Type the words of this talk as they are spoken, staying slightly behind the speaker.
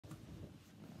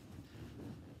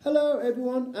Hello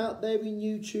everyone out there in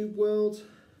YouTube world.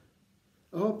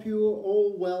 I hope you are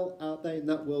all well out there in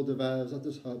that world of ours. I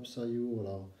just hope so you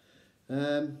all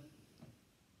are.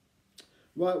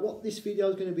 Right, what this video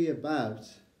is going to be about,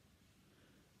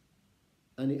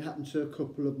 and it happened to a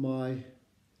couple of my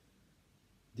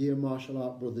dear martial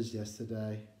art brothers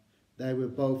yesterday. They were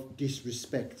both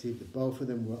disrespected, both of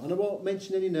them were, and I won't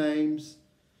mention any names.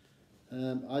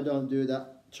 I don't do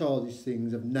that childish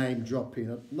things of name dropping.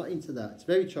 I'm not into that. It's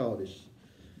very childish.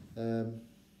 And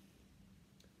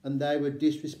they were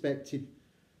disrespected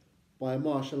by a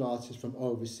martial artist from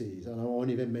overseas, and I won't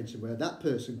even mention where that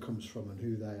person comes from and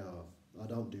who they are. I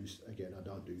don't do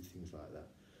things like that.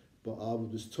 But I will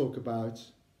just talk about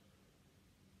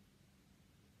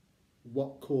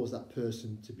what caused that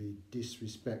person to be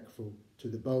disrespectful to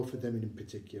the both of them in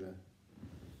particular.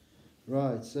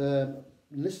 Right,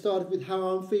 let's start with how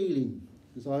I'm feeling,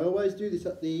 because I always do this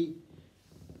at the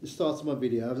start of my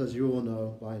videos, as you all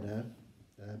know by now.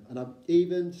 And I've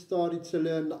even started to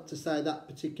learn not to say that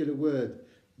particular word,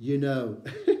 you know,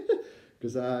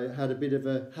 because I had a bit of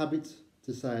a habit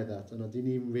to say that, and I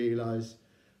didn't even realise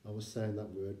I was saying that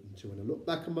word until when I looked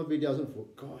back on my videos and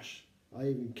thought, gosh, I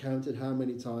even counted how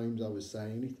many times I was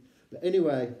saying it. But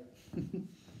anyway,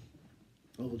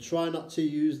 I will try not to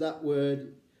use that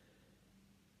word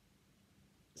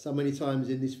so many times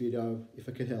in this video if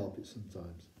I can help it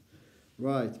sometimes.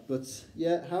 Right, but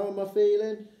yeah, how am I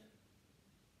feeling?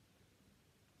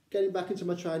 Getting back into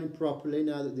my training properly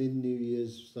now that the New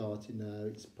Year's started now.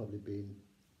 It's probably been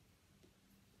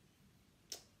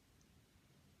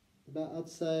about, I'd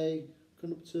say,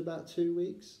 coming up to about 2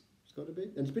 weeks. It's got to be.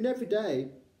 And it's been every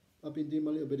day. I've been doing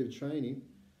my little bit of training.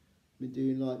 I've been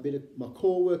doing like a bit of, my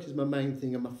core work is my main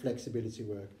thing, and my flexibility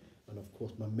work. And of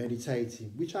course my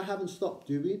meditating, which I haven't stopped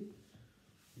doing.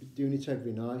 I've been doing it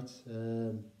every night.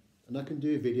 And I can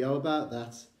do a video about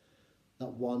that.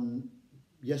 That one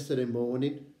yesterday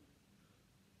morning.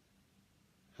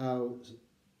 How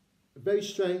very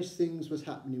strange things was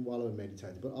happening while I was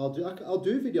meditating, but I'll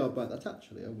do a video about that.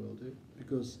 Actually, I will do,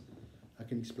 because I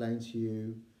can explain to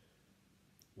you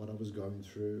what I was going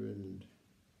through, and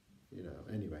you know.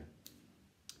 Anyway,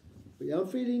 but yeah, I'm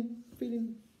feeling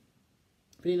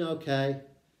okay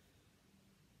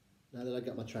now that I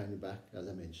got my training back, as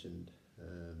I mentioned,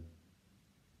 and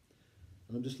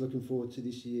I'm just looking forward to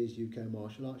this year's UK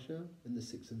Martial Arts Show on the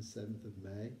 6th and 7th of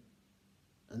May.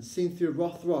 And Cynthia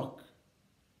Rothrock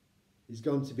is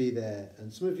going to be there.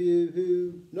 And some of you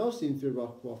who know Cynthia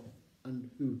Rothrock and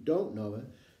who don't know her,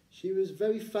 she was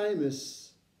very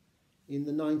famous in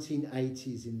the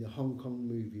 1980s in the Hong Kong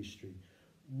movie industry.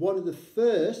 One of the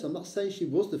first, I'm not saying she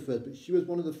was the first, but she was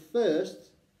one of the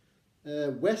first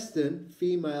Western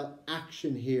female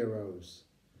action heroes.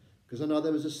 Because I know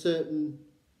there was a certain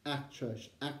actress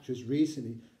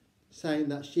recently saying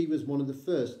that she was one of the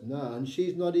first. No, and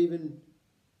she's not even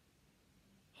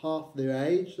half the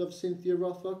age of Cynthia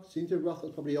Rothrock. Cynthia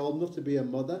Rothrock's probably old enough to be a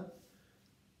mother.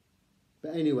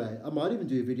 But anyway, I might even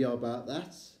do a video about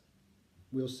that.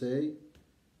 We'll see.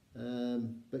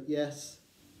 But yes,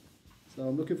 so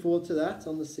I'm looking forward to that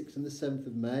on the 6th and the 7th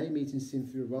of May, meeting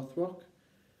Cynthia Rothrock.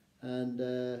 And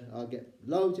I'll get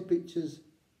loads of pictures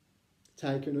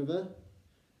taken of her.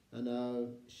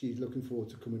 And she's looking forward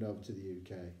to coming over to the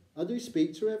UK. I do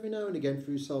speak to her every now and again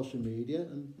through social media,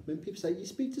 and when people say, you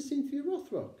speak to Cynthia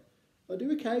Rothrock? I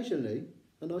do occasionally.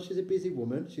 I know she's a busy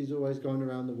woman. She's always going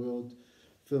around the world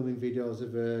filming videos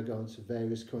of her, going to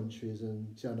various countries,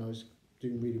 and I know she's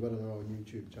doing really well on her own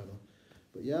YouTube channel.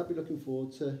 But yeah, I'll be looking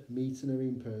forward to meeting her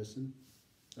in person.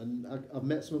 And I've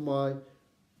met some of my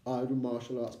idol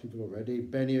martial arts people already.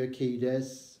 Benny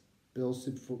Urquidez, Bill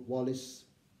Subfoot Wallace,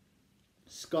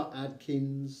 Scott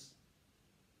Adkins,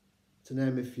 to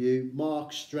name a few,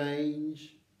 Mark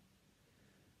Strange,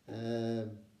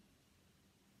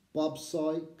 Bob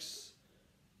Sykes,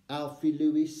 Alfie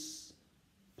Lewis,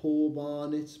 Paul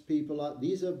Barnett, people like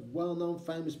these are well-known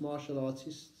famous martial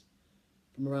artists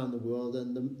from around the world,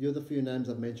 and the other few names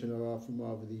I've mentioned are from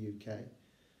over the UK.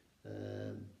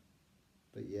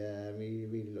 But yeah, I'm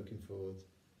really looking forward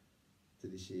to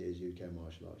this year's UK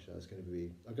Martial Arts Show. It's going to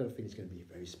be, I've got a feeling it's going to be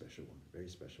a very special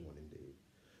one indeed.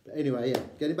 But anyway, yeah,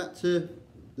 getting back to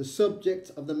the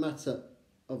subject of the matter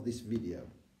of this video.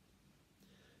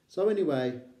 So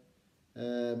anyway,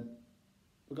 I've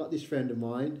got this friend of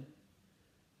mine.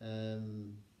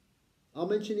 I'll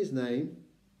mention his name,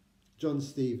 John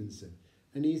Stevenson,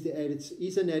 and he's the editor.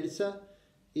 He's an editor.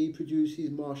 He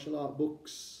produces martial art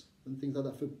books and things like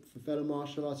that for fellow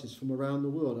martial artists from around the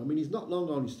world. I mean, he's not long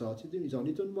only started, he's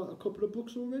only done what, a couple of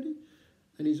books already,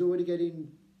 and he's already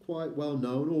getting quite well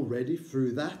known already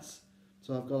through that.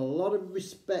 So I've got a lot of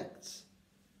respect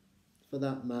for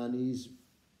that man. He's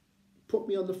put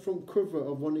me on the front cover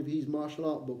of one of his martial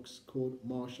art books called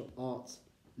Martial Arts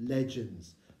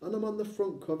Legends. And I'm on the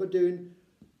front cover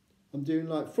I'm doing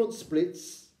like front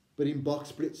splits, but in box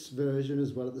splits version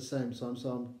as well at the same time. So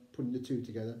I'm putting the two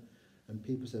together. And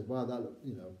people said, wow, that look,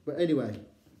 you know. But anyway,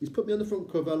 he's put me on the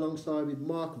front cover alongside with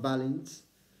Mark Valent,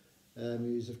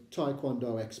 who's a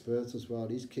Taekwondo expert as well.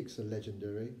 His kicks are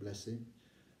legendary, bless him.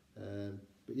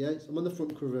 But yeah, I'm on the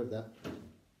front cover of that.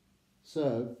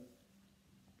 So,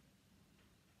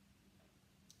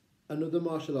 another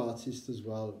martial artist as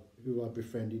well, who I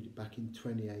befriended back in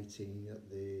 2018 at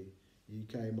the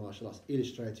UK Martial Arts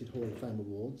Illustrated Hall of Fame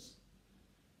Awards.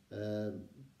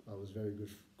 I was very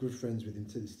good friends with him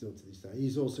still to this day.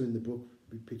 He's also in the book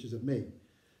with pictures of me.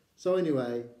 So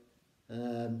anyway,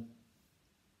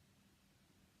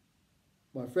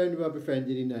 my friend who I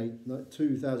befriended in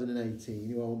 2018,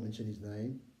 who I won't mention his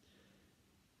name,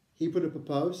 he put up a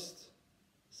post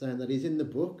saying that he's in the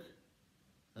book,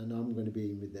 and I'm going to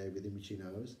be there with him, which he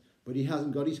knows, but he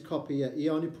hasn't got his copy yet. He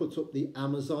only put up the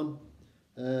Amazon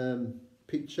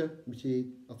picture, which I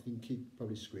think he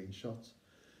probably screenshot,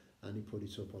 and he put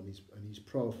it up on his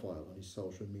profile on his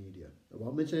social media. I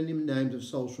won't mention any names of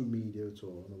social media at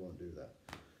all, and I won't do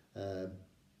that.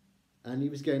 And he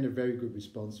was getting a very good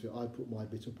response to it. I put my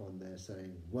bit up on there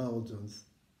saying, well done,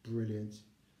 brilliant,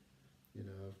 you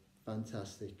know,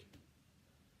 fantastic.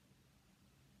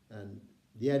 And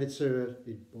the editor,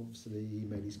 obviously, he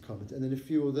made his comment. And then a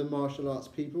few other martial arts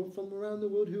people from around the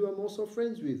world who I'm also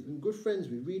friends with, and good friends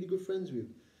with, really good friends with.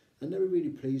 And they were really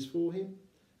pleased for him.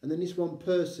 And then this one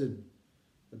person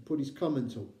had put his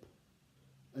comment up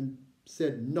and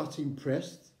said, not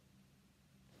impressed.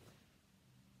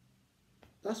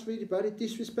 That's really bad. He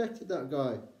disrespected that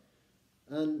guy.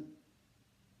 And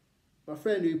my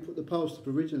friend who put the post up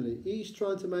originally, he's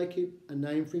trying to make a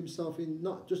name for himself, in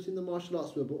not just in the martial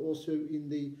arts world, but also in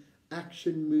the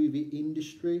action movie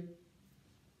industry.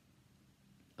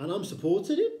 And I'm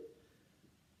supporting him.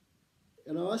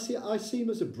 You know, I see him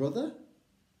as a brother,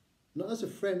 not as a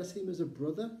friend. I see him as a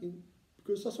brother,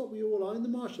 because that's what we all are in the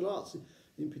martial arts.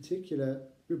 In particular,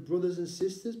 we're brothers and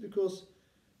sisters because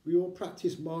we all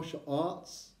practice martial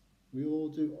arts. We all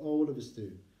do, all of us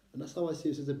do. And that's how I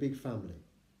see us as a big family.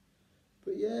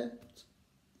 But yeah,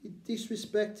 he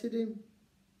disrespected him.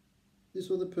 This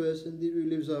other person who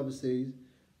lives overseas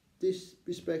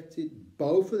disrespected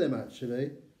both of them,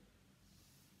 actually.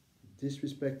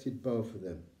 Disrespected both of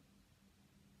them.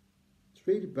 It's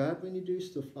really bad when you do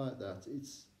stuff like that.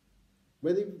 It's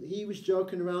whether he was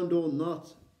joking around or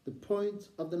not, the point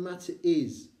of the matter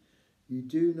is you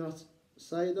do not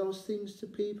say those things to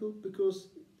people because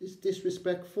it's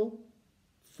disrespectful.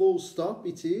 Full stop,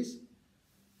 it is.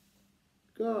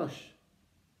 Gosh,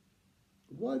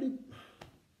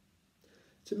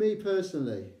 to me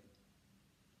personally,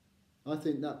 I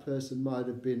think that person might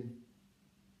have been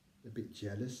a bit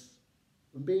jealous.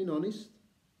 I'm being honest.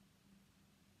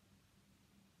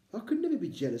 I could never be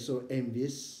jealous or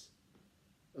envious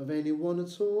of anyone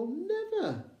at all.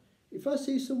 Never. If I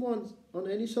see someone on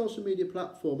any social media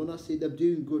platform and I see them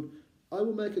doing good, I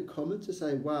will make a comment to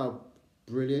say, wow,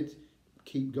 brilliant,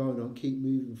 keep going on, keep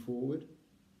moving forward.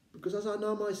 Because as I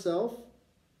know myself,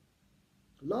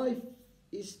 life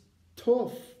is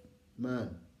tough,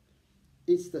 man.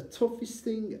 It's the toughest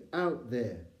thing out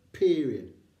there,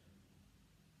 period.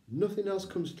 Nothing else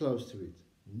comes close to it.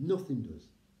 Nothing does.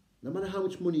 No matter how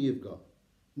much money you've got,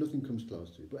 nothing comes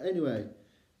close to it. But anyway,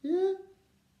 yeah.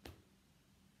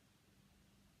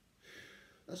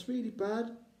 That's really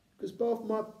bad. Because both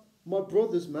my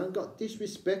brothers, man, got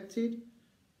disrespected.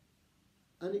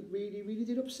 And it really, really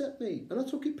did upset me. And I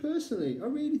took it personally. I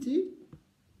really did.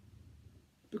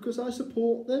 Because I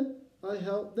support them. I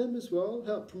help them as well.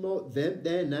 Help promote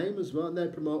their name as well. And they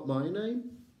promote my name.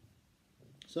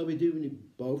 So we're doing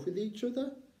it both with each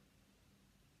other.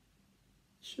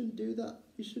 You shouldn't do that.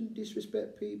 You shouldn't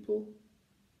disrespect people.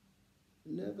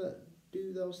 Never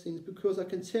do those things. Because I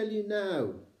can tell you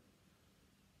now,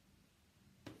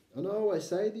 and I always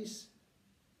say this,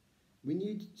 when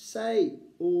you say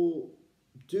or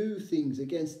do things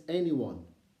against anyone,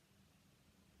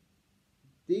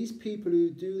 these people who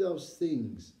do those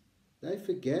things, they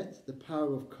forget the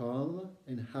power of karma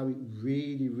and how it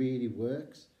really, really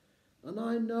works. And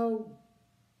I know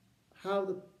how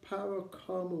the power of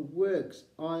karma works.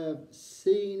 I have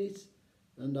seen it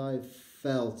and I've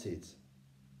felt it.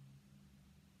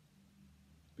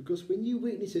 Because when you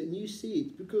witness it and you see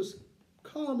it, because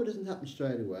karma doesn't happen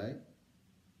straight away.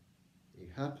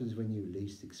 It happens when you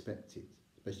least expect it,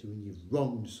 especially when you've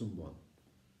wronged someone.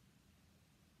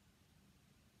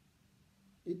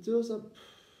 It does.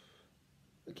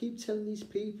 I keep telling these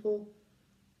people,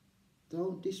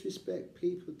 don't disrespect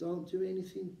people, don't do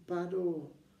anything bad or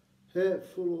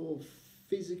hurtful or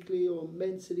physically or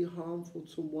mentally harmful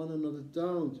to one another.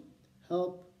 Don't.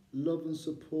 Help, love and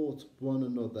support one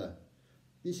another.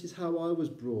 This is how I was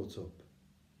brought up.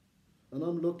 And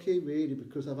I'm lucky really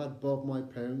because I've had both my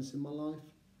parents in my life.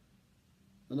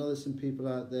 I know there's some people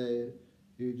out there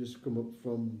who just come up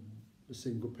from a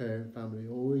single parent family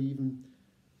or even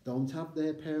don't have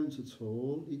their parents at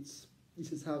all. This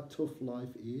is how tough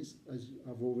life is, as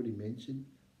I've already mentioned.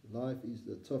 Life is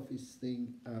the toughest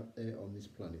thing out there on this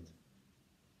planet,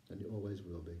 and it always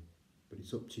will be. But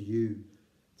it's up to you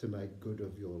to make good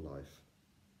of your life,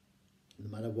 no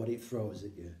matter what it throws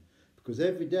at you. Because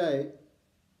every day,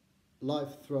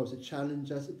 life throws a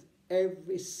challenge at it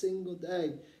every single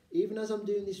day. Even as I'm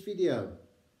doing this video,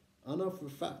 I know for a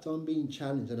fact I'm being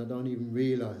challenged and I don't even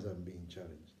realise I'm being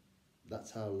challenged.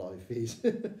 That's how life is,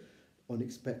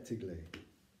 unexpectedly.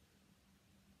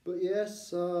 But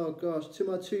yes, oh gosh, to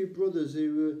my two brothers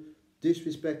who were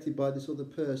disrespected by this other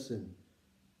person,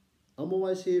 I'm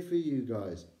always here for you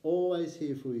guys. Always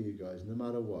here for you guys, no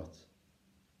matter what.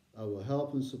 I will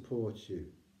help and support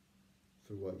you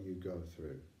through what you go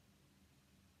through.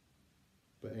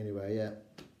 But anyway, yeah.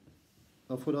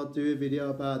 I thought I'd do a video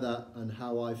about that and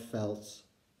how I felt.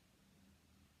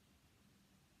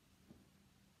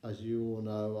 As you all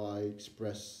know, I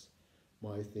express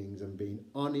my things and being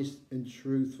honest and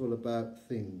truthful about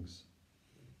things.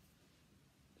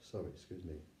 Sorry, excuse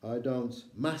me. I don't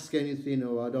mask anything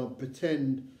or I don't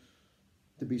pretend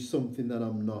to be something that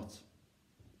I'm not.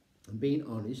 I'm being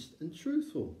honest and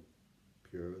truthful,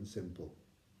 pure and simple.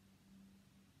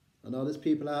 I know there's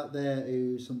people out there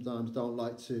who sometimes don't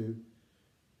like to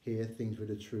hear things with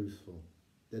the truthful.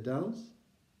 They don't.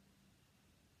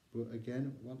 But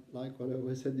again, like what I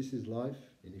always said, this is life.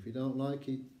 And if you don't like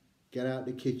it, get out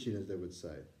the kitchen, as they would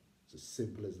say. It's as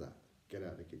simple as that. Get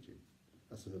out the kitchen.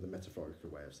 That's another metaphorical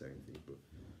way of saying things.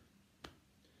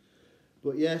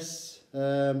 But yes,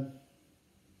 don't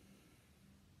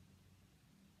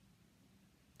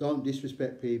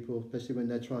disrespect people, especially when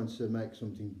they're trying to make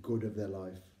something good of their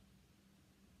life.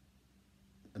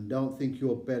 And don't think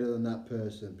you're better than that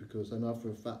person, because I know for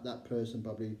a fact that person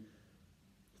probably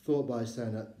thought by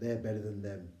saying that they're better than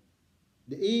them.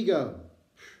 The ego.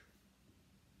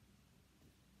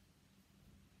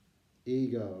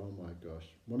 Ego, oh my gosh.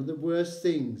 One of the worst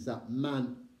things that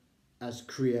man has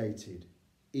created.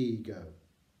 Ego.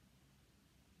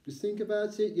 Just think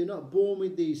about it. You're not born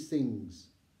with these things.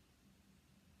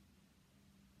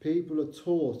 People are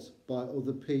taught by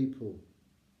other people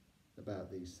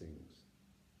about these things.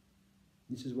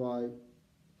 This is why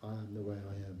I am the way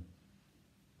I am.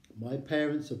 My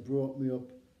parents have brought me up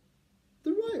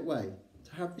the right way,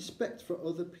 to have respect for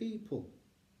other people.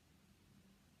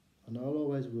 And I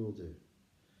always will do.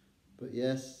 But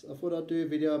yes, I thought I'd do a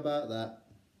video about that.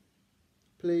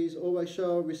 Please always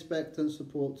show respect and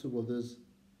support to others.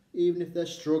 Even if they're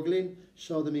struggling,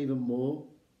 show them even more.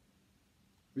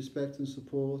 Respect and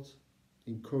support.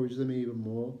 Encourage them even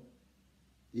more.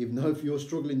 Even though if you're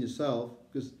struggling yourself,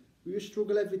 because we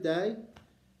struggle every day.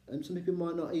 And some people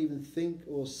might not even think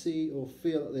or see or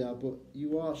feel that they are, but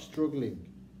you are struggling.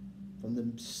 From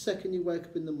the second you wake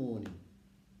up in the morning,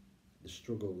 the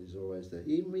struggle is always there.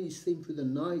 Even when you sleep through the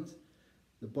night,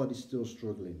 the body's still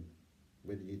struggling.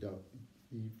 Whether you don't,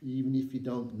 even if you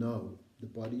don't know, the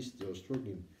body's still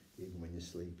struggling, even when you're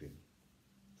sleeping.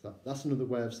 So that's another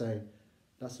way of saying,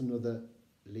 that's another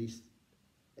least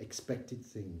expected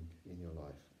thing in your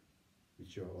life,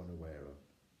 which you're unaware of.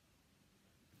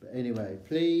 But anyway,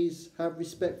 please have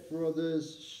respect for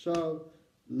others, show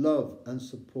love and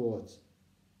support.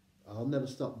 I'll never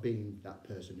stop being that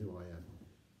person who I am.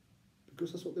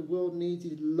 Because that's what the world needs,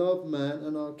 is love, man.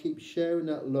 And I'll keep sharing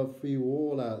that love for you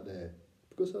all out there.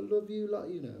 Because I love you like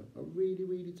you know. I really,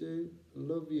 really do. I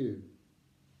love you.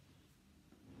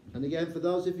 And again, for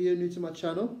those of you new to my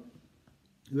channel,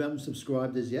 who haven't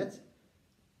subscribed as yet,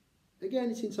 again,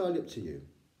 it's entirely up to you.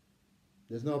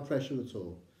 There's no pressure at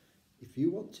all. If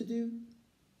you want to do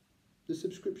the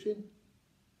subscription,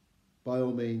 by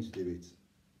all means do it.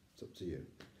 It's up to you.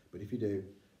 But if you do,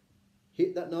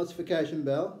 hit that notification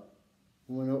bell.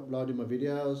 When I'm uploading my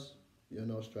videos, you'll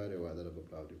know straight away that I've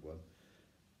uploaded one.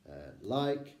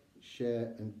 Like,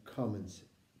 share and comment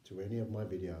to any of my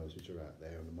videos which are out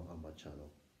there on my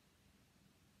channel.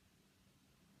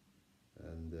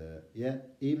 And yeah,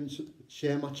 even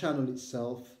share my channel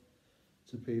itself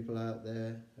to people out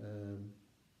there.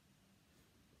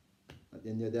 At the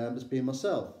end of the day, I'm just being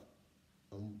myself.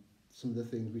 And some of the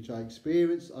things which I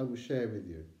experience, I will share with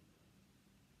you.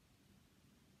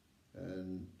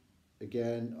 And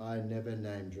again, I never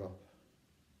name drop.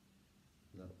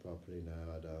 Not properly,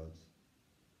 no, I don't.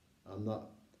 I'm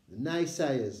not the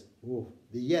naysayers. Oh,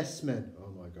 the yes men.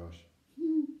 Oh my gosh.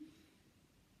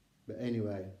 But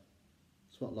anyway,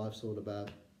 it's what life's all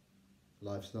about.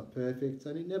 Life's not perfect,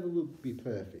 and it never will be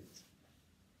perfect.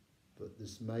 But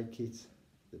just make it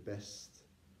the best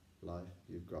life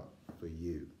you've got for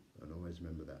you, and always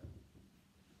remember that.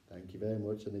 Thank you very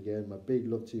much, and again, my big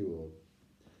love to you all.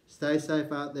 Stay safe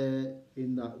out there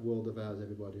in that world of ours,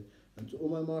 everybody. And to all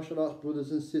my martial arts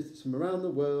brothers and sisters from around the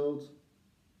world,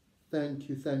 thank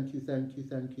you, thank you, thank you,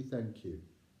 thank you, thank you,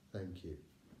 thank you.